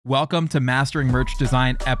Welcome to Mastering Merch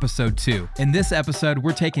Design Episode 2. In this episode,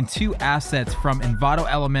 we're taking two assets from Envato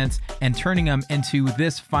elements and turning them into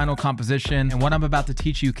this final composition. And what I'm about to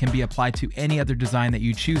teach you can be applied to any other design that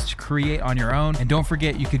you choose to create on your own. And don't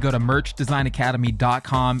forget, you could go to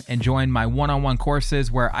merchdesignacademy.com and join my one-on-one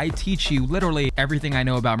courses where I teach you literally everything I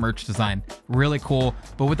know about merch design. Really cool.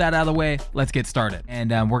 But with that out of the way, let's get started.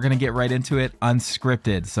 And we're going to get right into it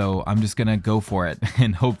unscripted. So I'm just going to go for it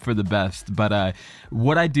and hope for the best. But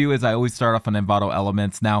what I do is I always start off on Envato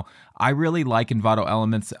elements. Now, I really like Envato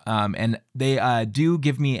elements, and they do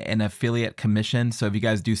give me an affiliate commission. So if you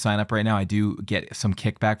guys do sign up right now, I do get some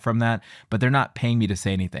kickback from that, but they're not paying me to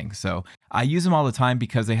say anything. So I use them all the time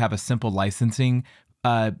because they have a simple licensing.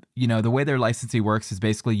 The way their licensing works is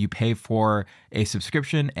basically you pay for a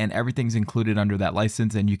subscription and everything's included under that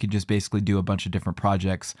license, and you can just basically do a bunch of different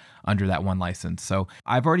projects under that one license. So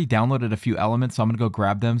I've already downloaded a few elements, so I'm gonna go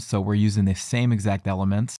grab them. So we're using the same exact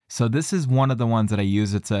elements. So this is one of the ones that I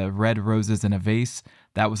use. It's a red roses in a vase.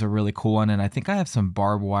 That was a really cool one, and I think I have some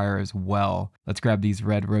barbed wire as well. Let's grab these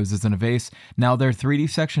red roses in a vase. Now their 3D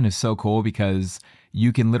section is so cool because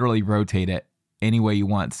you can literally rotate it any way you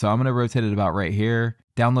want. So I'm going to rotate it about right here,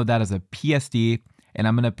 download that as a PSD, and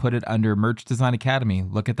I'm going to put it under Merch Design Academy.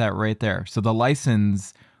 Look at that right there. So the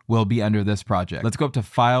license will be under this project. Let's go up to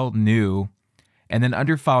File, New, and then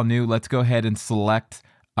under File, New, let's go ahead and select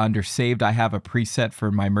under Saved. I have a preset for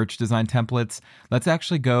my merch design templates. Let's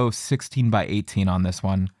actually go 16 by 18 on this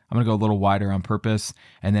one. I'm gonna go a little wider on purpose,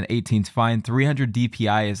 and then 18 is fine. 300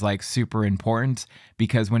 DPI is like super important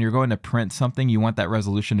because when you're going to print something, you want that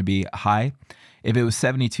resolution to be high. If it was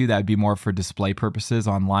 72, that would be more for display purposes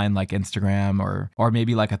online, like Instagram or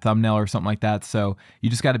maybe like a thumbnail or something like that. So you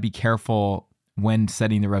just got to be careful when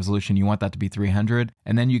setting the resolution. You want that to be 300,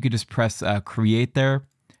 and then you could just press create there,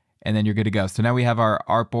 and then you're good to go. So now we have our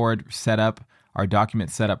artboard set up, our document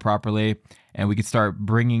set up properly, and we can start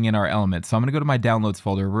bringing in our elements. So I'm gonna go to my downloads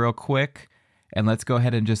folder real quick, and let's go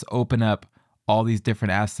ahead and just open up all these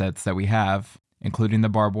different assets that we have, including the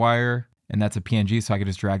barbed wire, and that's a PNG, so I can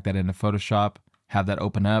just drag that into Photoshop, have that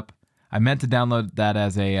open up. I meant to download that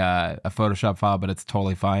as a Photoshop file, but it's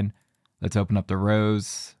totally fine. Let's open up the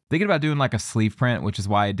rose. Thinking about doing like a sleeve print, which is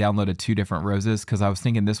why I downloaded two different roses, because I was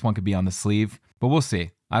thinking this one could be on the sleeve, but we'll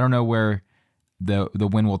see. I don't know where the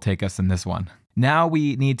wind will take us in this one. Now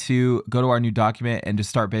we need to go to our new document and just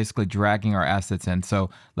start basically dragging our assets in. So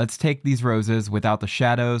let's take these roses without the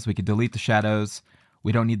shadows. We could delete the shadows.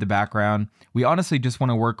 We don't need the background. We honestly just want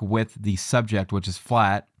to work with the subject, which is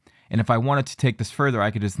flat. And if I wanted to take this further,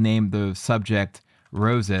 I could just name the subject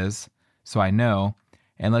roses, so I know.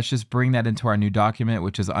 And let's just bring that into our new document,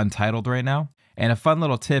 which is untitled right now. And a fun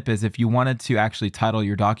little tip is if you wanted to actually title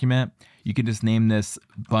your document, you can just name this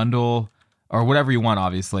bundle or whatever you want,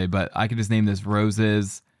 obviously, but I could just name this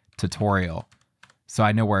roses tutorial. So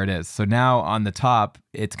I know where it is. So now on the top,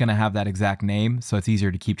 it's gonna have that exact name, so it's easier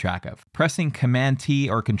to keep track of. Pressing Command T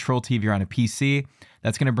or Control T if you're on a PC,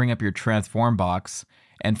 that's gonna bring up your transform box.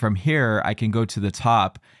 And from here, I can go to the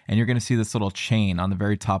top, and you're gonna see this little chain on the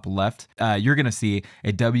very top left. You're gonna see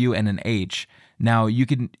a W and an H. Now you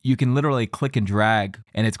can literally click and drag,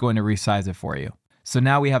 and it's going to resize it for you. So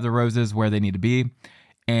now we have the roses where they need to be.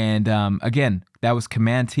 And again, that was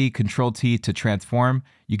Command T, Control T to transform.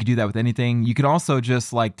 You could do that with anything. You could also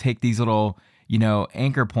just like take these little,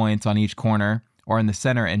 anchor points on each corner or in the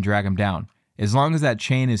center and drag them down. As long as that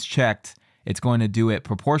chain is checked, it's going to do it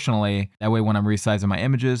proportionally. That way when I'm resizing my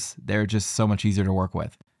images, they're just so much easier to work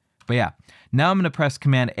with. But yeah, now I'm gonna press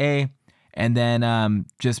Command A and then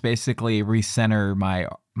just basically recenter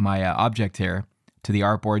my object here to the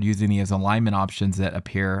artboard using these alignment options that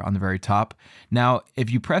appear on the very top. Now, if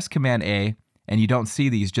you press Command A and you don't see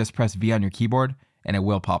these, just press V on your keyboard and it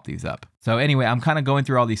will pop these up. So anyway, I'm kind of going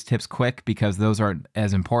through all these tips quick because those aren't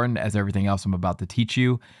as important as everything else I'm about to teach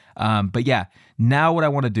you. But yeah, now what I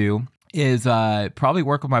wanna do is probably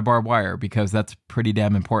work with my barbed wire because that's pretty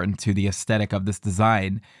damn important to the aesthetic of this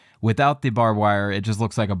design. Without the barbed wire, it just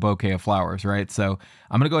looks like a bouquet of flowers, right? So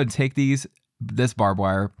I'm gonna go ahead and take this barbed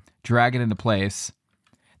wire, drag it into place.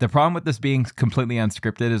 The problem with this being completely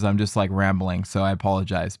unscripted is I'm just like rambling, so I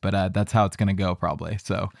apologize, but that's how it's gonna go probably.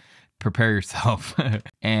 So prepare yourself.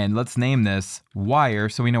 And let's name this wire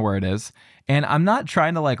so we know where it is. And I'm not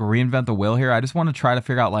trying to like reinvent the wheel here. I just wanna try to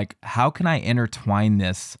figure out like, how can I intertwine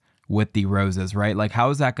this with the roses, right? Like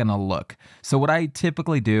how is that gonna look? So what I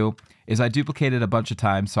typically do is I duplicate it a bunch of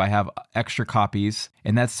times so I have extra copies,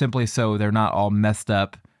 and that's simply so they're not all messed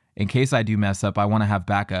up. In case I do mess up, I wanna have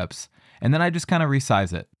backups. And then I just kind of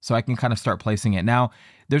resize it so I can kind of start placing it. Now,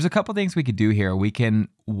 there's a couple things we could do here. We can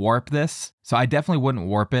warp this. So I definitely wouldn't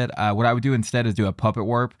warp it. What I would do instead is do a puppet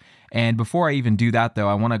warp. And before I even do that though,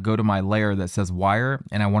 I want to go to my layer that says wire,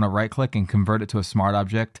 and I want to right click and convert it to a smart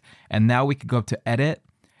object. And now we could go up to edit,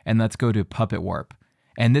 and let's go to puppet warp.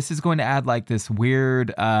 And this is going to add like this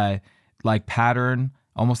weird like pattern,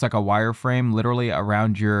 almost like a wireframe, literally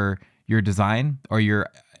around your design or your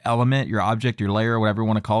element, your object, your layer, whatever you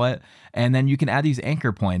want to call it. And then you can add these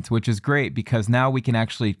anchor points, which is great because now we can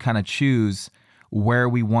actually kind of choose where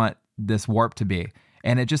we want this warp to be.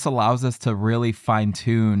 And it just allows us to really fine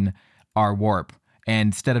tune our warp. And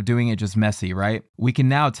instead of doing it just messy, right? We can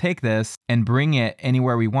now take this and bring it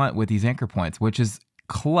anywhere we want with these anchor points, which is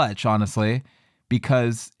clutch, honestly,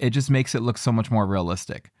 because it just makes it look so much more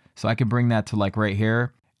realistic. So I can bring that to like right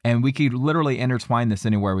here, and we could literally intertwine this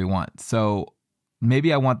anywhere we want. So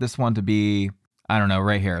maybe I want this one to be, I don't know,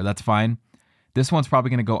 right here. That's fine. This one's probably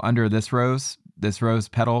going to go under this rose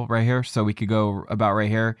petal right here. So we could go about right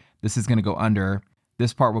here. This is going to go under.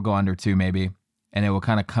 This part will go under too, maybe. And it will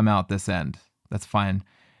kind of come out this end. That's fine.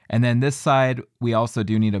 And then this side, we also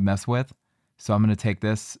do need to mess with. So I'm going to take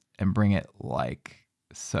this and bring it like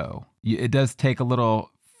so. It does take a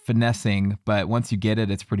little finessing, but once you get it,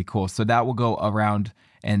 it's pretty cool. So that will go around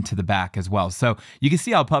and to the back as well. So you can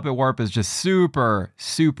see how puppet warp is just super,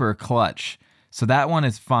 super clutch. So that one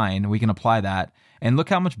is fine. We can apply that. And look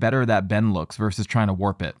how much better that bend looks versus trying to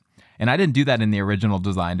warp it. And I didn't do that in the original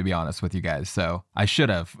design, to be honest with you guys. So I should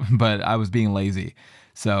have, but I was being lazy.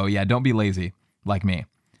 So yeah, don't be lazy like me.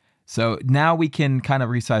 So now we can kind of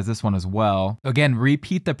resize this one as well. Again,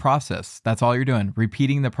 repeat the process. That's all you're doing.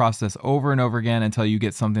 Repeating the process over and over again until you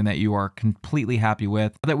get something that you are completely happy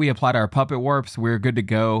with. Now that we applied our puppet warps, we're good to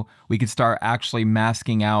go. We can start actually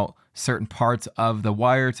masking out certain parts of the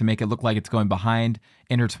wire to make it look like it's going behind,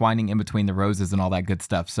 intertwining in between the roses and all that good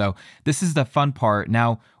stuff. So this is the fun part.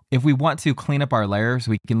 Now, if we want to clean up our layers,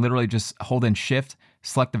 we can literally just hold in Shift,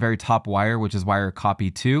 select the very top wire, which is wire copy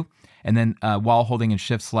 2. And then while holding in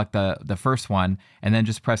Shift, select the first one, and then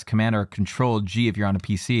just press Command or Control G if you're on a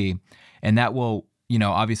PC. And that will,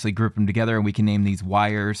 obviously group them together, and we can name these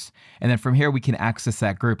wires. And then from here, we can access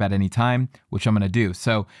that group at any time, which I'm gonna do.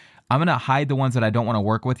 So I'm gonna hide the ones that I don't wanna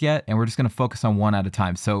work with yet, and we're just gonna focus on one at a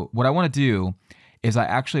time. So what I wanna do is I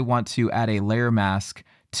actually want to add a layer mask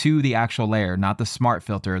to the actual layer, not the smart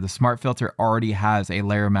filter. The smart filter already has a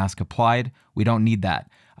layer mask applied. We don't need that.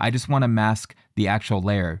 I just want to mask the actual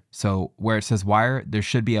layer. So where it says wire, there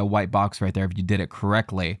should be a white box right there if you did it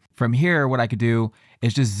correctly. From here, what I could do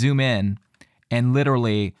is just zoom in and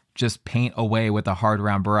literally just paint away with a hard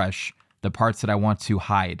round brush the parts that I want to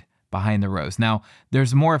hide behind the rose. Now,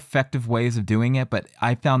 there's more effective ways of doing it, but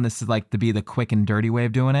I found this is like to be the quick and dirty way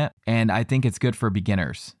of doing it. And I think it's good for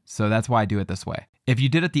beginners. So that's why I do it this way. If you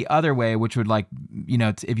did it the other way, which would like,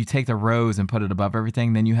 if you take the rose and put it above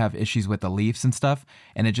everything, then you have issues with the leaves and stuff.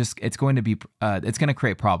 And it's going to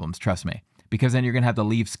create problems, trust me, because then you're going to have the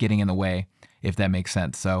leaves getting in the way, if that makes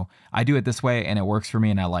sense. So I do it this way and it works for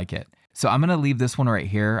me and I like it. So I'm going to leave this one right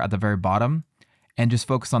here at the very bottom and just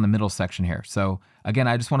focus on the middle section here. So again,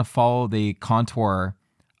 I just want to follow the contour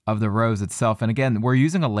of the rose itself. And again, we're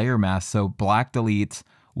using a layer mask. So black deletes,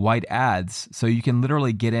 white adds. So you can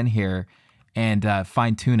literally get in here and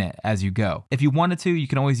fine tune it as you go. If you wanted to, you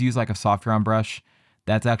can always use like a soft round brush.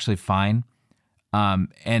 That's actually fine.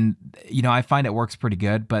 And I find it works pretty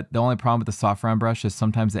good, but the only problem with the soft round brush is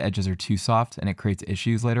sometimes the edges are too soft and it creates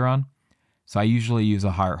issues later on. So I usually use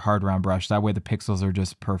a hard round brush. That way the pixels are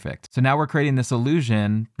just perfect. So now we're creating this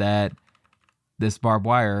illusion that this barbed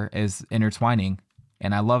wire is intertwining.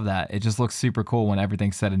 And I love that. It just looks super cool when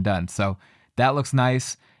everything's said and done. So that looks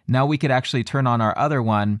nice. Now we could actually turn on our other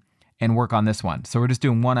one and work on this one. So we're just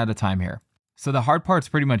doing one at a time here. So the hard part's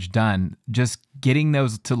pretty much done. Just getting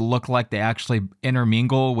those to look like they actually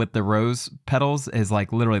intermingle with the rose petals is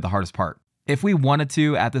like literally the hardest part. If we wanted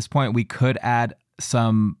to, at this point, we could add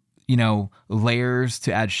some, layers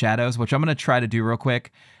to add shadows, which I'm gonna try to do real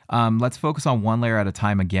quick. Let's focus on one layer at a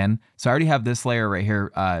time again. So I already have this layer right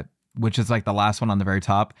here, which is like the last one on the very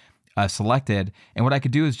top. Selected, and what I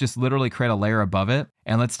could do is just literally create a layer above it,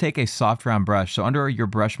 and let's take a soft round brush. So under your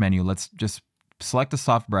brush menu, let's just select a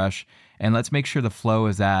soft brush, and let's make sure the flow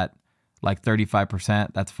is at like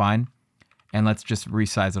 35%. That's fine. And let's just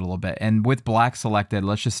resize it a little bit. And with black selected,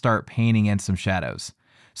 let's just start painting in some shadows.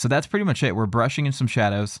 So that's pretty much it. We're brushing in some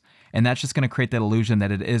shadows, and that's just going to create that illusion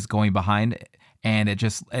that it is going behind, and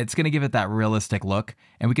it's going to give it that realistic look.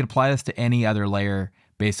 And we can apply this to any other layer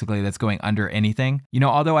basically that's going under anything. You know,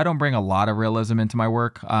 although I don't bring a lot of realism into my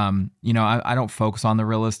work, you know, I don't focus on the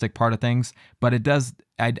realistic part of things, but it does,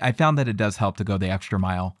 I found that it does help to go the extra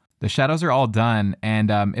mile. The shadows are all done,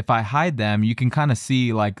 and if I hide them, you can kind of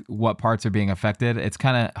see like what parts are being affected. It's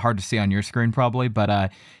kind of hard to see on your screen probably,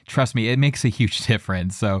 but trust me, it makes a huge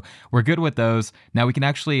difference. So we're good with those. Now we can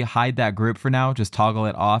actually hide that group for now, just toggle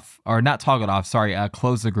it off, or not toggle it off, sorry,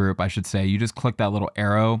 close the group, I should say. You just click that little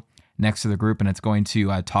arrow next to the group and it's going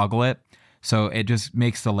to toggle it. So it just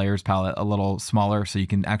makes the layers palette a little smaller so you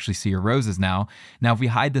can actually see your roses now. Now, if we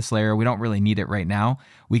hide this layer, we don't really need it right now.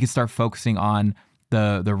 We can start focusing on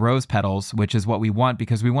the rose petals, which is what we want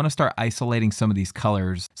because we want to start isolating some of these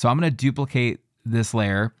colors. So I'm going to duplicate this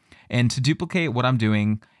layer, and to duplicate, what I'm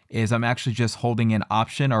doing is I'm actually just holding an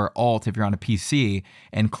Option or Alt if you're on a PC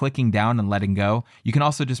and clicking down and letting go. You can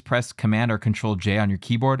also just press Command or Control J on your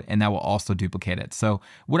keyboard and that will also duplicate it. So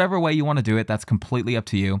whatever way you want to do it, that's completely up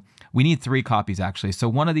to you. We need 3 copies actually. So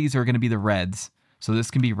one of these are going to be the reds. So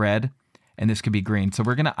this can be red, and this could be green. So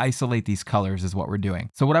we're gonna isolate these colors is what we're doing.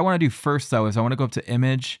 So what I wanna do first though is I wanna go up to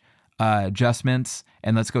Image, Adjustments,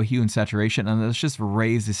 and let's go Hue and Saturation, and let's just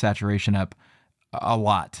raise the saturation up a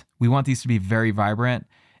lot. We want these to be very vibrant,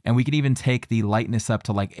 and we can even take the lightness up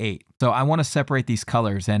to like 8. So I wanna separate these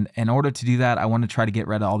colors, and in order to do that, I wanna try to get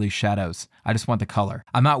rid of all these shadows. I just want the color.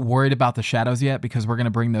 I'm not worried about the shadows yet because we're gonna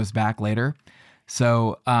bring those back later.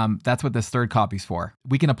 So that's what this third copy's for.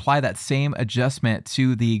 We can apply that same adjustment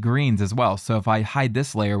to the greens as well. So if I hide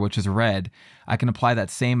this layer, which is red, I can apply that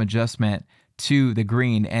same adjustment to the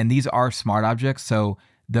green. And these are smart objects. So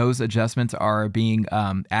those adjustments are being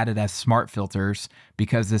added as smart filters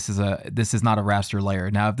because this is not a raster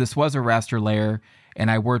layer. Now, if this was a raster layer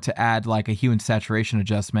and I were to add like a hue and saturation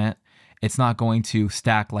adjustment, it's not going to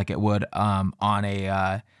stack like it would on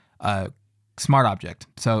a smart object.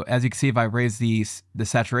 So as you can see, if I raise the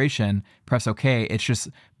saturation, press OK, it's just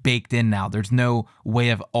baked in now. There's no way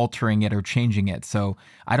of altering it or changing it. So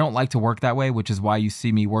I don't like to work that way, which is why you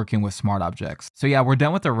see me working with smart objects. So yeah, we're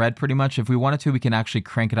done with the red pretty much. If we wanted to, we can actually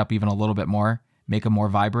crank it up even a little bit more, make it more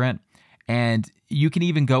vibrant. And you can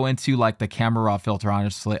even go into like the camera raw filter,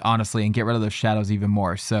 honestly, and get rid of those shadows even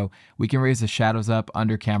more. So we can raise the shadows up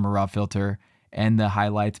under camera raw filter and the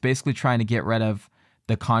highlights, basically trying to get rid of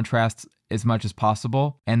the contrast as much as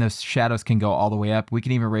possible, and those shadows can go all the way up. We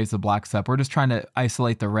can even raise the blacks up. We're just trying to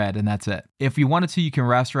isolate the red, and that's it. If you wanted to, you can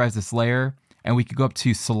rasterize this layer, and we could go up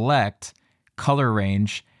to Select, Color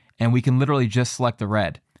Range, and we can literally just select the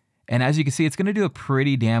red. And as you can see, it's gonna do a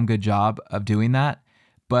pretty damn good job of doing that,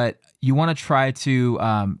 but you wanna try to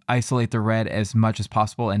isolate the red as much as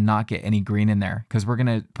possible and not get any green in there, because we're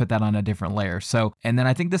gonna put that on a different layer. So, and then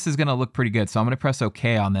I think this is gonna look pretty good. So I'm gonna press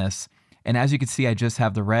OK on this. And as you can see, I just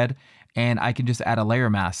have the red, and I can just add a layer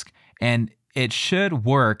mask, and it should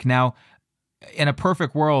work. Now, in a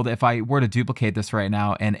perfect world, if I were to duplicate this right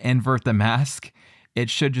now and invert the mask, it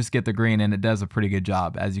should just get the green, and it does a pretty good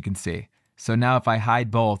job, as you can see. So now if I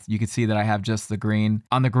hide both, you can see that I have just the green.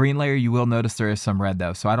 On the green layer, you will notice there is some red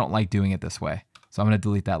though, so I don't like doing it this way. So I'm gonna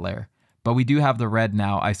delete that layer. But we do have the red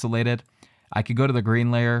now isolated. I could go to the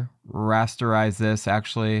green layer, rasterize this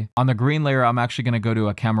actually. On the green layer, I'm actually gonna go to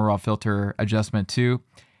a camera raw filter adjustment too,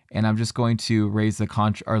 and I'm just going to raise the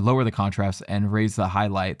lower the contrast and raise the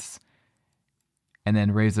highlights, and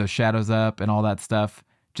then raise those shadows up and all that stuff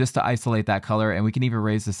just to isolate that color. And we can even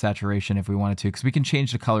raise the saturation if we wanted to, because we can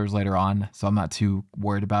change the colors later on, so I'm not too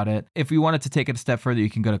worried about it. If we wanted to take it a step further, you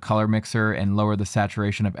can go to Color Mixer and lower the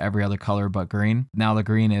saturation of every other color but green. Now the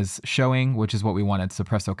green is showing, which is what we wanted, so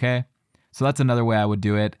press OK. So that's another way I would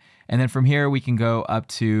do it. And then from here, we can go up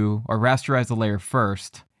to, or rasterize the layer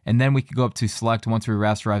first, and then we could go up to Select once we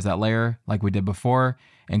rasterize that layer like we did before,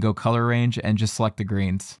 and go Color Range and just select the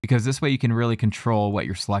greens, because this way you can really control what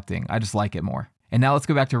you're selecting. I just like it more. And now let's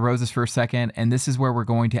go back to roses for a second, and this is where we're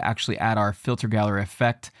going to actually add our filter gallery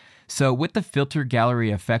effect. So with the filter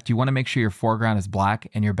gallery effect, you want to make sure your foreground is black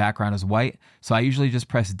and your background is white. So I usually just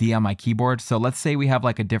press D on my keyboard. So let's say we have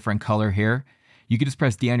like a different color here. You can just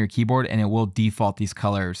press D on your keyboard and it will default these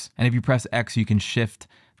colors. And if you press X, you can shift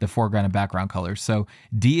the foreground and background colors. So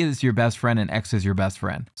D is your best friend and X is your best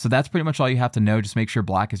friend. So that's pretty much all you have to know. Just make sure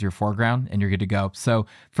black is your foreground and you're good to go. So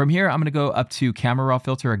from here, I'm gonna go up to camera raw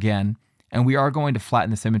filter again, and we are going to flatten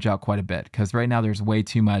this image out quite a bit, because right now there's way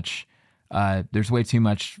too much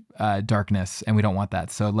darkness, and we don't want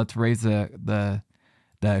that. So let's raise the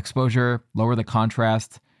exposure, lower the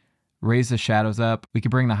contrast, raise the shadows up. We could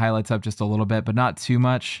bring the highlights up just a little bit, but not too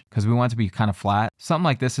much, because we want it to be kind of flat. Something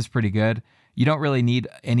like this is pretty good. You don't really need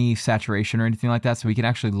any saturation or anything like that, so we can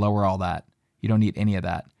actually lower all that. You don't need any of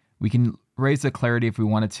that. We can raise the clarity if we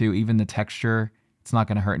wanted to, even the texture, It's not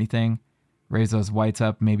going to hurt anything. Raise those whites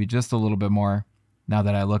up maybe just a little bit more now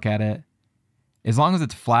that I look at it. As long as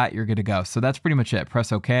it's flat, you're good to go. So that's pretty much it.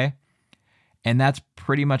 Press OK. And that's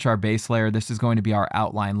pretty much our base layer. This is going to be our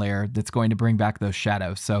outline layer that's going to bring back those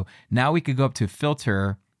shadows. So now we could go up to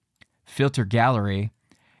Filter, Filter Gallery,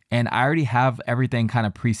 and I already have everything kind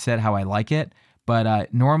of preset how I like it.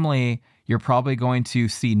 But normally you're probably going to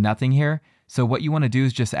see nothing here. So what you want to do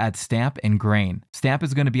is just add stamp and grain. Stamp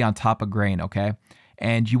is going to be on top of grain, okay?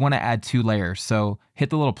 And you want to add 2 layers. So hit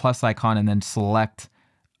the little plus icon and then select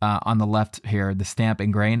on the left here, the stamp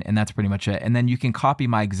and grain, and that's pretty much it. And then you can copy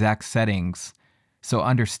my exact settings. So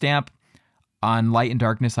under stamp, on light and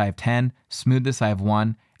darkness, I have 10, smoothness, I have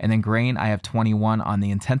 1, and then grain, I have 21 on the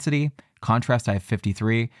intensity. Contrast, I have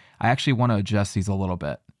 53. I actually want to adjust these a little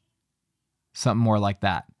bit. Something more like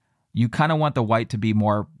that. You kind of want the white to be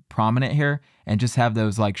more prominent here and just have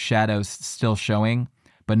those like shadows still showing,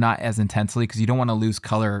 but not as intensely because you don't want to lose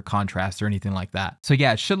color contrast or anything like that. So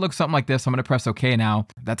yeah, it should look something like this. I'm going to press OK now.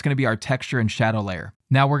 That's going to be our texture and shadow layer.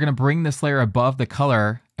 Now we're going to bring this layer above the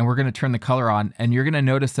color and we're going to turn the color on, and you're going to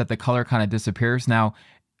notice that the color kind of disappears. Now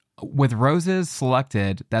with roses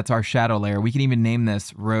selected, that's our shadow layer. We can even name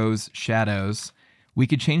this Rose Shadows. We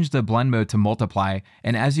could change the blend mode to multiply,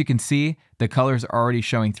 and as you can see, the colors are already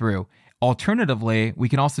showing through. Alternatively, we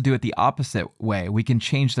can also do it the opposite way. We can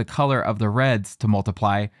change the color of the reds to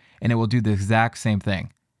multiply, and it will do the exact same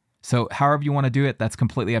thing. So however you want to do it, that's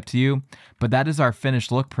completely up to you, but that is our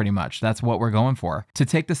finished look pretty much. That's what we're going for. To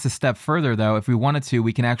take this a step further though, if we wanted to,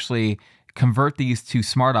 we can actually convert these to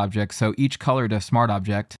smart objects. So each color to smart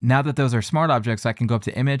object. Now that those are smart objects, I can go up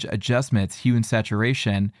to Image, Adjustments, Hue and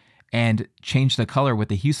Saturation, and change the color with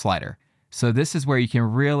the hue slider. So this is where you can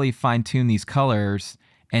really fine tune these colors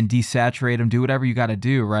and desaturate them, do whatever you got to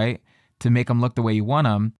do, right, to make them look the way you want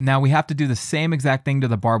them. Now we have to do the same exact thing to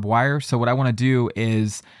the barbed wire. So what I want to do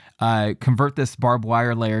is convert this barbed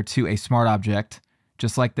wire layer to a smart object,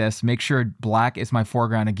 just like this. Make sure black is my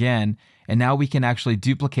foreground again. And now we can actually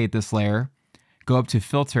duplicate this layer, go up to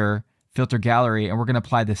Filter, Filter Gallery, and we're going to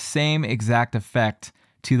apply the same exact effect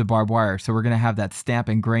to the barbed wire. So we're going to have that stamp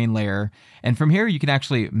and grain layer. And from here, you can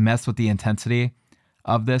actually mess with the intensity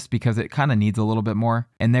of this because it kind of needs a little bit more.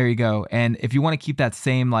 And there you go. And if you want to keep that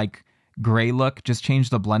same like gray look, just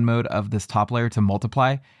change the blend mode of this top layer to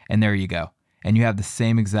multiply. And there you go. And you have the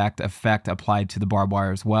same exact effect applied to the barbed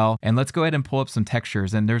wire as well. And let's go ahead and pull up some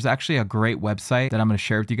textures. And there's actually a great website that I'm going to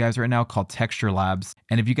share with you guys right now called Texture Labs.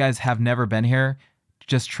 And if you guys have never been here,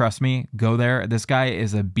 just trust me, go there. This guy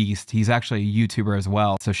is a beast. He's actually a YouTuber as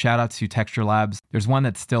well. So shout out to Texture Labs. There's one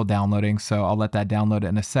that's still downloading, so I'll let that download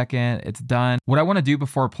in a second. It's done. What I want to do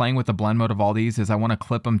before playing with the blend mode of all these is I want to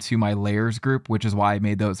clip them to my layers group, which is why I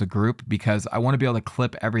made those a group, because I want to be able to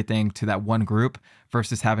clip everything to that one group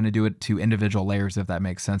versus having to do it to individual layers, if that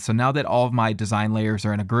makes sense. So now that all of my design layers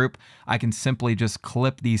are in a group, I can simply just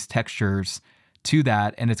clip these textures to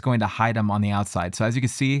that, and it's going to hide them on the outside. So as you can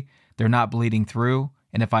see, they're not bleeding through.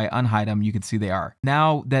 And if I unhide them, you can see they are.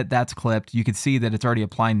 Now that that's clipped, you can see that it's already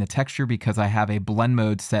applying the texture because I have a blend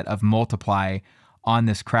mode set of multiply on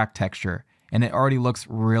this crack texture. And it already looks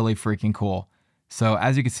really freaking cool. So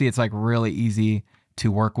as you can see, it's like really easy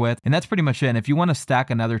to work with. And that's pretty much it. And if you want to stack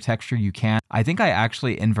another texture, you can. I think I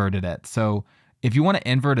actually inverted it. So if you want to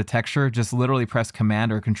invert a texture, just literally press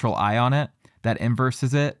Command or Control I on it. That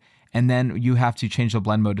inverses it. And then you have to change the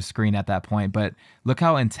blend mode to screen at that point. But look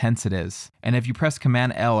how intense it is. And if you press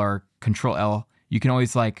Command L or Control L, you can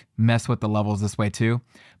always like mess with the levels this way too.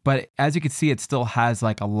 But as you can see, it still has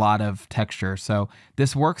like a lot of texture. So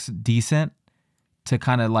this works decent to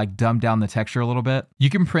kind of like dumb down the texture a little bit. You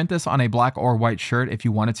can print this on a black or white shirt if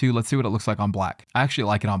you wanted to. Let's see what it looks like on black. I actually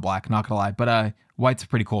like it on black, not gonna lie, but white's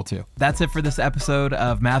pretty cool too. That's it for this episode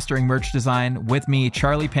of Mastering Merch Design with me,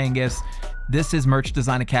 Charlie Pangus. This is Merch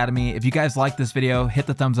Design Academy. If you guys like this video, hit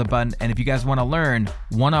the thumbs up button. And if you guys want to learn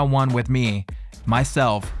one-on-one with me,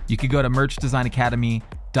 myself, you could go to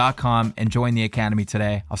merchdesignacademy.com and join the academy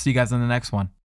today. I'll see you guys in the next one.